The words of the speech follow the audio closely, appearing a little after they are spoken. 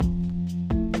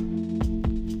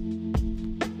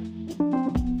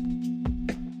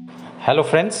Hello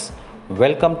friends,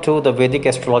 welcome to the Vedic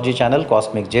Astrology channel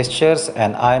Cosmic Gestures,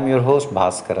 and I am your host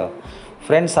Bhaskara.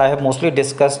 Friends, I have mostly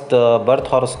discussed birth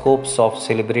horoscopes of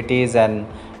celebrities and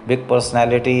big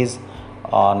personalities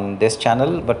on this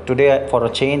channel, but today for a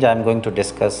change I am going to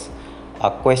discuss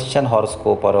a question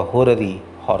horoscope or a horary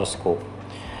horoscope.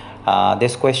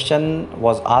 This question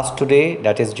was asked today,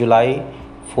 that is July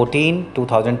 14,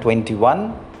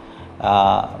 2021,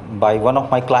 by one of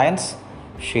my clients.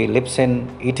 She lives in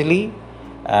Italy,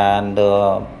 and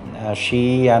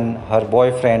she and her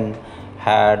boyfriend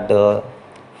had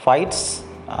fights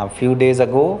a few days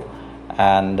ago,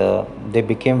 and they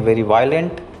became very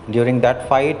violent during that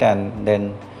fight. And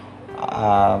then,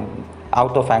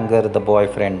 out of anger, the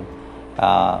boyfriend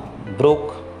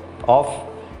broke off.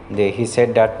 He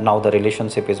said that now the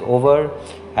relationship is over,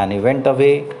 and he went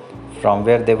away from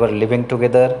where they were living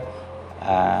together.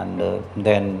 And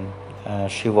then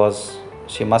she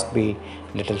must be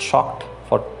little shocked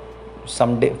for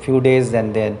few days,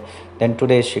 and then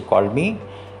today she called me.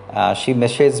 She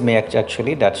messaged me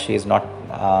actually that she is not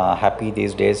happy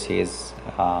these days. She is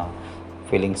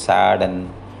feeling sad and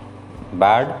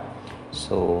bad,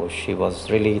 so she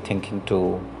was really thinking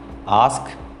to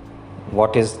ask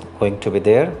what is going to be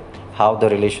there, how the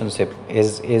relationship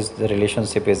is the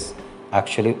relationship is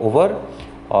actually over,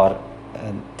 or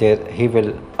there he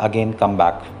will again come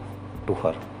back to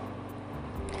her.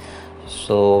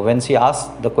 So when she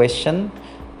asked the question,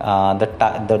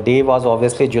 the day was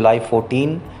obviously July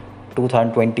 14,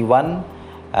 2021,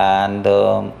 and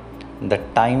the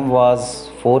time was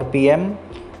 4 p.m.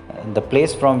 The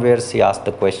place from where she asked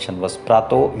the question was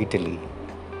Prato, Italy.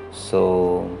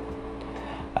 So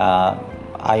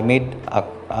I made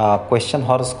a question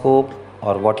horoscope,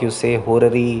 or what you say,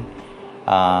 horary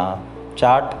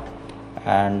chart,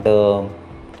 and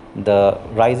the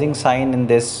rising sign in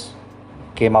this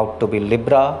came out to be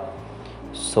Libra.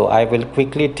 So I will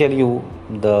quickly tell you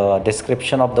the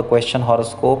description of the question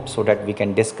horoscope so that we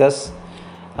can discuss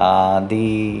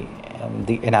the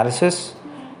analysis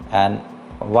and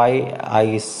why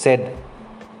I said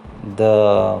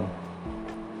the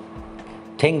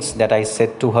things that I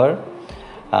said to her.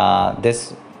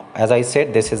 As I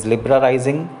said, this is Libra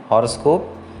rising horoscope,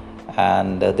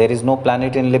 and there is no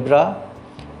planet in Libra.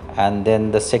 And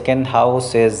then the second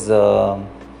house is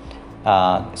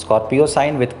Scorpio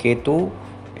sign with Ketu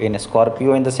in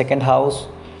Scorpio in the second house.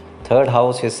 Third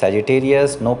house is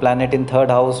Sagittarius, no planet in third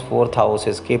house. Fourth house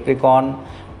is Capricorn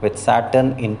with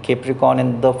Saturn in Capricorn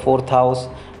in the fourth house.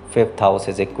 Fifth house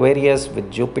is Aquarius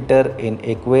with Jupiter in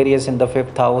Aquarius in the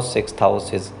fifth house. Sixth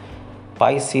house is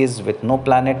Pisces with no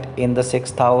planet in the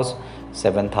sixth house.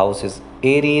 Seventh house is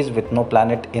Aries with no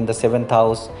planet in the seventh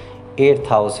house. Eighth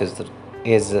house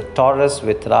is Taurus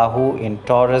with Rahu in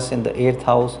Taurus in the eighth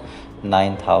house.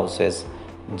 Ninth house is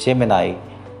Gemini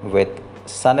with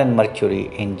Sun and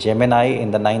Mercury in Gemini in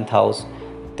the ninth house.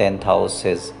 10th house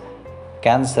is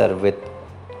Cancer with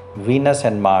Venus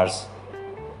and Mars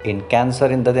in Cancer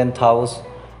in the 10th house.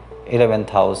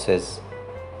 11th house is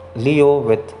Leo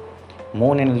with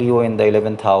Moon in Leo in the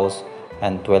 11th house.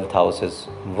 And 12th house is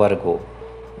Virgo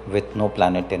with no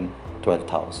planet in 12th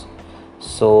house.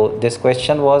 So this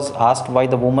question was asked by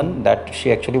the woman, that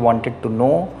she actually wanted to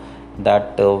know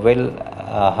that will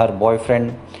her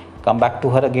boyfriend come back to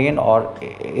her again, or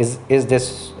is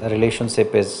this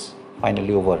relationship is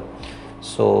finally over.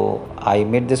 So I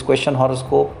made this question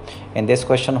horoscope. In this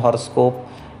question horoscope,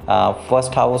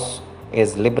 first house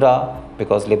is Libra,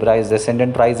 because Libra is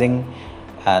ascendant rising,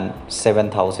 and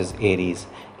seventh house is Aries.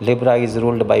 Libra is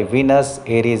ruled by Venus,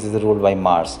 Aries is ruled by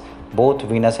Mars. Both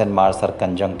Venus and Mars are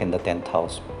conjunct in the 10th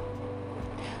house.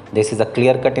 This is a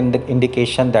clear-cut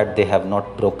indication that they have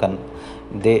not broken.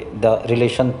 The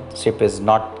relationship is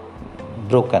not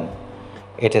broken.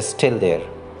 It is still there.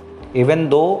 Even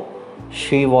though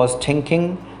she was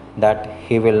thinking that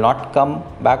he will not come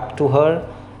back to her,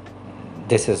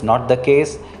 this is not the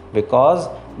case, because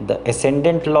the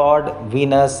ascendant Lord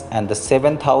Venus and the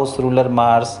 7th house ruler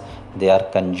Mars, they are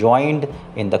conjoined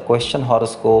in the question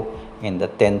horoscope in the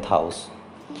 10th house.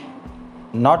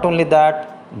 Not only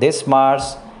that, this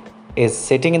Mars is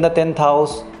sitting in the 10th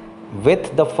house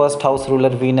with the first house ruler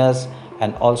Venus,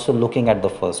 and also looking at the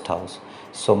first house.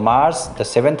 So Mars, the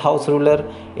 7th house ruler,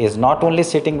 is not only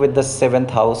sitting with the 7th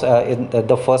house in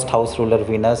the first house ruler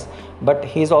Venus, but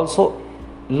he is also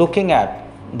looking at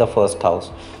the first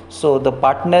house. So the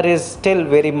partner is still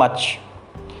very much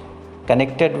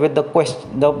connected with the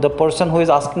question, the person who is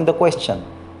asking the question.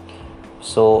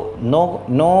 So no,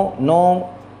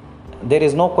 there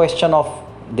is no question of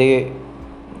they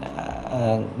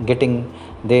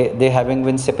having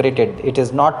been separated. It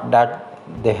is not that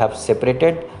they have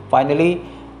separated. Finally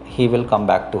he will come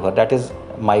back to her. That is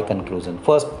my conclusion,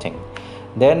 first thing.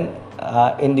 Then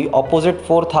in the opposite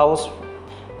fourth house,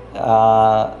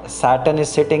 Saturn is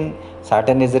sitting.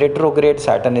 Saturn is retrograde.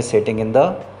 Saturn is sitting in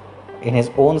his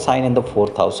own sign in the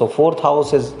fourth house. So fourth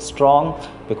house is strong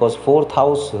because fourth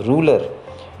house ruler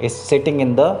is sitting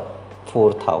in the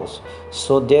fourth house.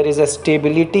 So there is a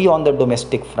stability on the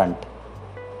domestic front.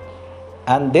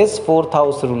 And this fourth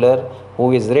house ruler,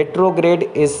 who is retrograde,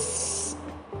 is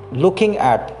looking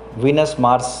at Venus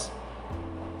Mars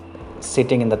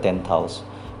sitting in the 10th house.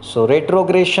 So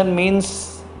retrogression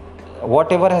means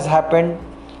whatever has happened,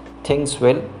 things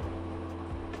will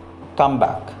come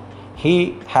back.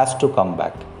 He has to come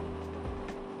back.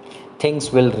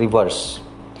 Things will reverse.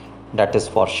 That is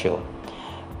for sure.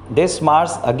 This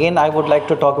Mars, again I would like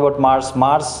to talk about Mars.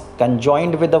 Mars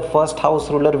conjoined with the first house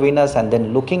ruler Venus, and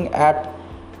then looking at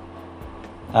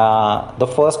the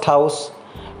first house,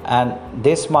 and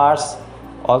this Mars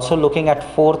also looking at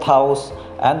fourth house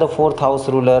and the fourth house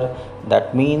ruler.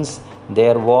 That means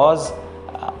there was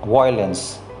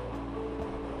violence,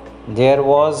 there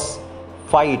was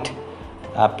fight,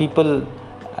 people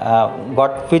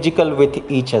got physical with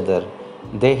each other,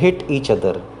 they hit each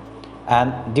other,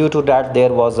 and due to that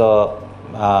there was a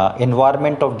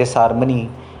environment of disharmony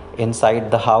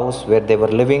inside the house where they were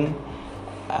living,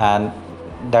 and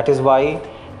that is why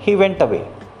he went away.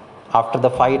 After the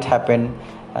fight happened,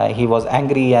 he was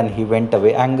angry and he went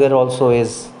away. Anger also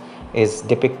is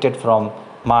depicted from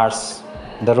Mars,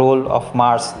 the role of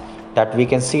Mars that we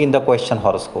can see in the question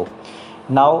horoscope.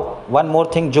 Now one more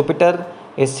thing, Jupiter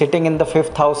is sitting in the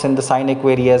fifth house in the sign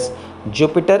Aquarius.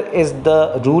 Jupiter is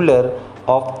the ruler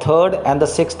of third and the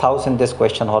sixth house in this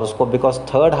question horoscope, because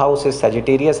third house is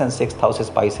Sagittarius and sixth house is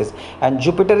Pisces, and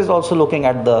Jupiter is also looking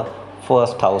at the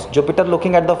first house. Jupiter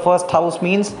looking at the first house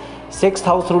means sixth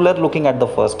house ruler looking at the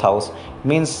first house,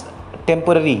 means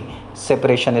temporary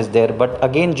separation is there, but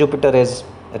again Jupiter is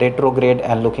retrograde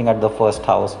and looking at the first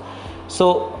house.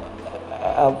 So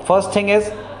first thing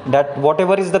is that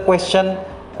whatever is the question,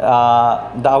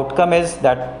 the outcome is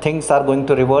that things are going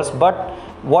to reverse, but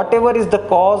whatever is the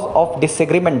cause of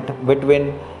disagreement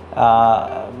between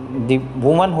the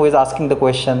woman who is asking the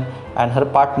question and her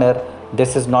partner,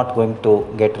 this is not going to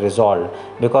get resolved,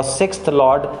 because sixth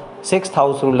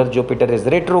house ruler Jupiter is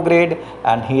retrograde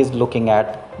and he is looking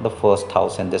at the first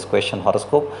house in this question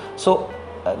horoscope. So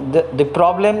the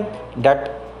problem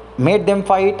that made them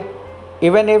fight,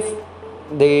 even if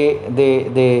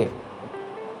they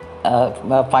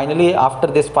finally after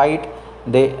this fight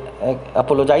they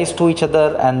apologize to each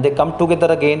other and they come together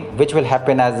again, which will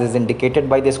happen as is indicated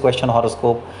by this question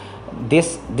horoscope,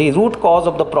 the root cause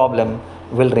of the problem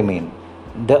will remain.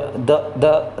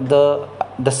 The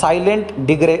silent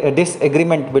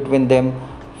disagreement between them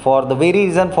for the very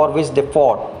reason for which they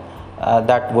fought,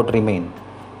 that would remain.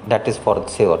 That is for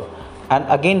sure. And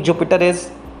again Jupiter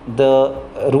is the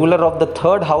ruler of the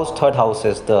third house. Third house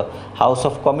is the house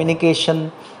of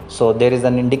communication. So there is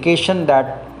an indication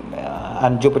that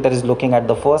and Jupiter is looking at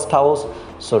the first house.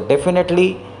 So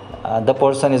definitely the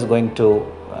person is going to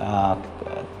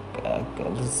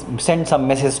send some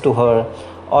message to her,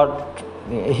 or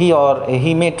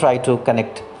he may try to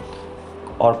connect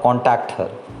or contact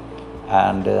her,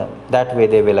 and that way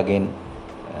they will again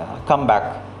come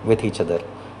back with each other.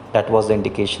 That was the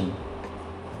indication.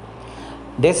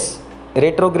 This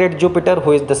retrograde Jupiter,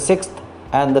 who is the sixth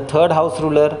and the third house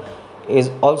ruler,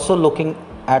 is also looking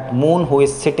at Moon, who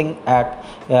is sitting at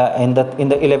in the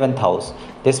 11th house.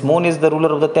 This Moon is the ruler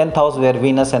of the 10th house where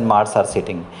Venus and Mars are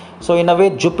sitting. So in a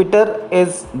way Jupiter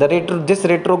is this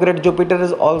retrograde Jupiter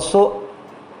is also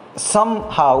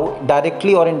somehow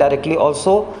directly or indirectly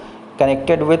also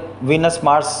connected with Venus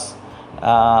Mars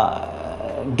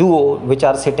duo, which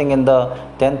are sitting in the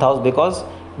 10th house, because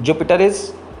Jupiter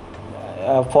is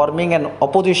forming an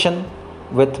opposition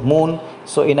with Moon.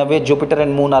 So in a way Jupiter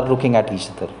and Moon are looking at each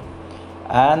other,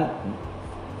 and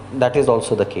that is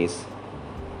also the case.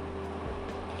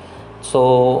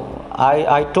 So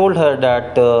I told her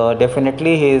that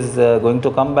definitely he is going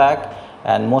to come back,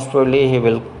 and most probably he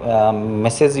will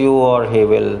message you, or he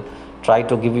will try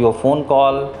to give you a phone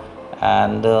call,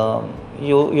 and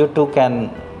you two can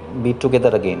be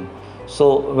together again.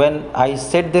 So when I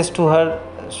said this to her,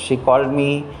 she called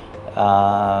me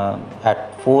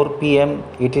at 4 p.m.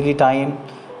 Italy time,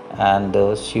 and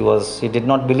she did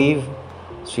not believe.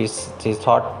 She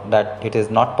thought that it is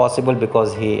not possible,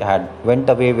 because he had went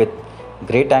away with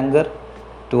great anger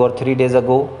 2 or 3 days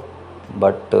ago.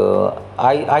 But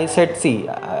I said, see,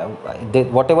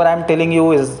 whatever I am telling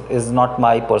you is not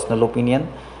my personal opinion.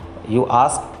 You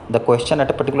ask the question at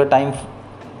a particular time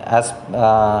as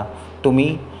to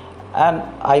me, and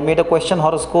I made a question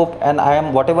horoscope, and I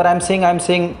am whatever I am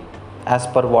saying as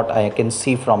per what I can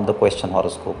see from the question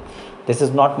horoscope. This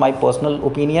is not my personal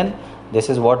opinion. This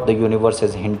is what the universe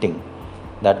is hinting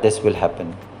that this will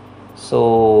happen.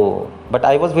 So, but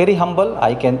I was very humble.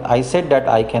 I said that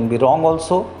I can be wrong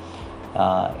also.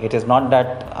 It is not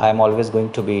that I am always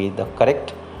going to be the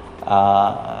correct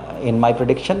in my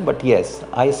prediction, but yes,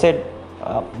 I said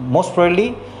most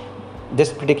probably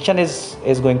this prediction is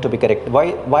going to be correct.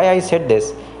 Why I said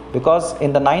this? Because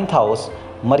in the ninth house,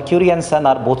 Mercury and Sun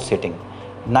are both sitting.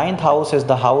 Ninth house is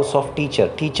the house of teacher.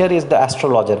 Teacher is the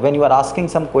astrologer. When you are asking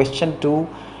some question to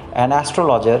an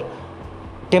astrologer,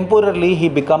 temporarily he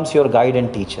becomes your guide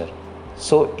and teacher.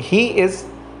 So he is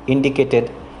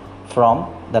indicated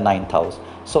from the ninth house.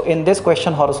 So in this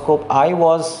question horoscope, I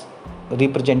was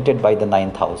represented by the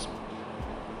ninth house,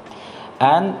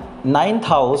 and ninth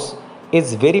house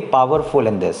is very powerful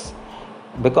in this,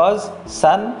 because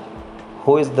Sun,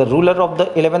 who is the ruler of the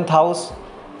 11th house,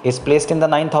 is placed in the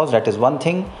ninth house. That is one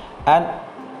thing. And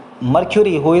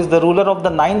Mercury, who is the ruler of the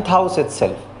ninth house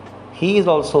itself, he is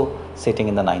also sitting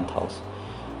in the ninth house.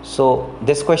 So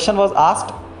this question was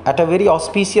asked at a very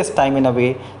auspicious time in a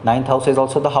way. Ninth house is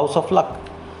also the house of luck.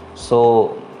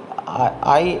 So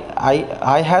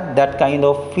I had that kind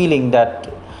of feeling that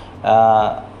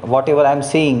whatever I am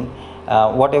saying,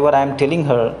 whatever I am telling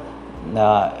her,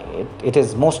 it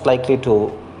is most likely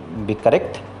to be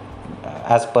correct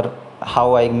as per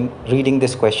how I am reading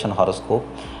this question horoscope.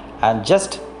 And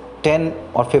just 10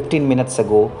 or 15 minutes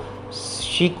ago,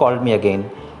 she called me again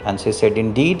and she said,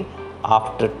 indeed,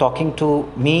 after talking to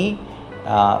me,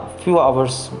 few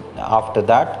hours after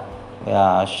that,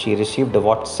 she received a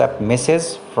WhatsApp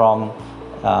message from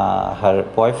her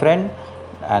boyfriend,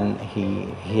 and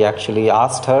he actually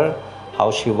asked her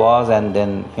how she was, and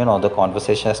then the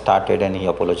conversation started, and he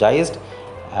apologized,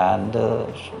 and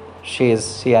she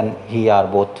and he are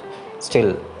both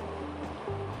still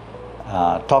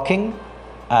talking,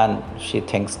 and she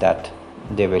thinks that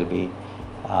they will be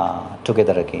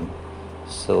together again.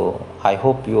 So I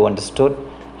hope you understood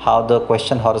how the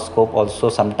question horoscope also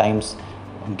sometimes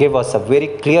give us a very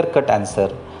clear-cut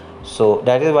answer. So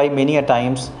that is why many a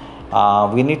times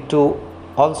we need to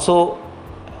also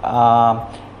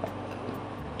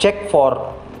check for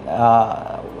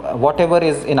whatever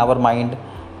is in our mind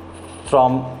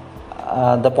from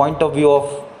the point of view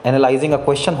of analyzing a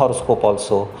question horoscope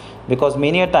also, because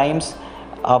many a times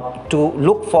to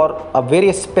look for a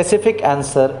very specific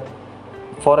answer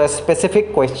for a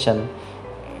specific question,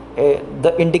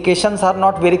 the indications are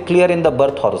not very clear in the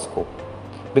birth horoscope,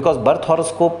 because birth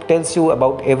horoscope tells you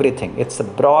about everything. It's a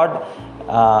broad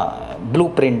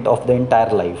blueprint of the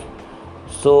entire life.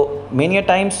 So many a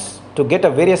times to get a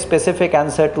very specific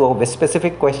answer to a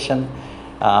specific question,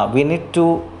 we need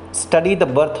to study the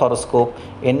birth horoscope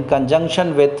in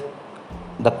conjunction with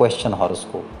the question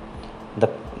horoscope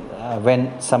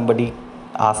when somebody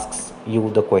asks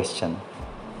you the question.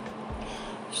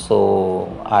 So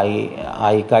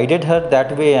I guided her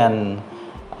that way, and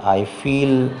I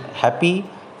feel happy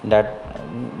that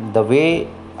the way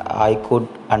I could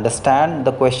understand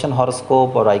the question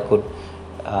horoscope, or I could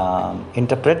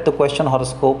interpret the question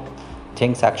horoscope,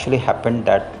 things actually happened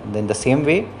that in the same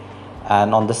way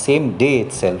and on the same day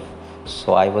itself.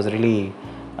 So I was really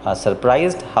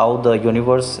surprised how the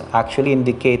universe actually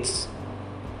indicates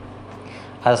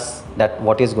us that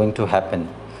what is going to happen.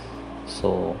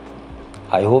 So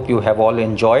I hope you have all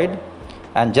enjoyed,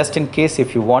 and just in case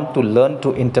if you want to learn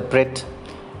to interpret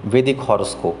Vedic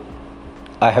horoscope,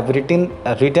 I have written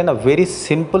a very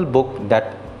simple book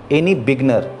that any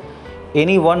beginner,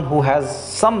 anyone who has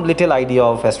some little idea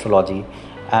of astrology,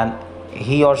 and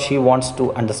he or she wants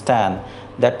to understand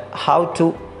that how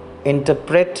to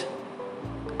interpret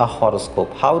a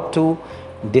horoscope, how to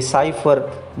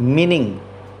decipher meaning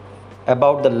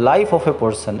about the life of a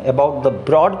person, about the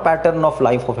broad pattern of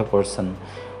life of a person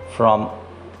from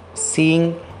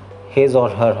seeing his or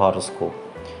her horoscope.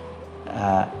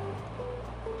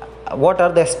 What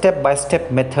are the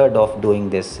step-by-step method of doing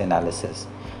this analysis?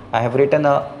 I have written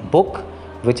a book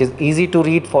which is easy to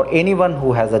read for anyone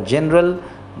who has a general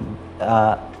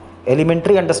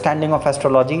elementary understanding of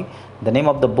astrology. The name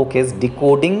of the book is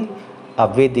Decoding a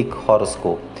Vedic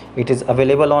Horoscope. It is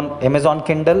available on Amazon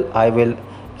Kindle. I will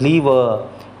leave a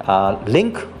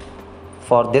link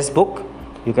for this book.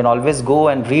 You can always go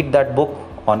and read that book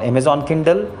on Amazon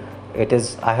Kindle.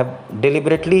 I have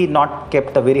deliberately not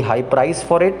kept a very high price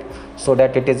for it, so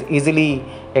that it is easily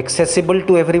accessible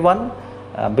to everyone,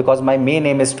 because my main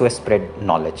aim is to spread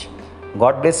knowledge.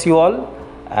 God bless you all,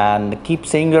 and keep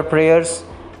saying your prayers,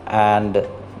 and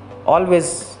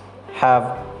always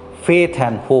have faith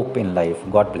and hope in life.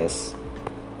 God bless.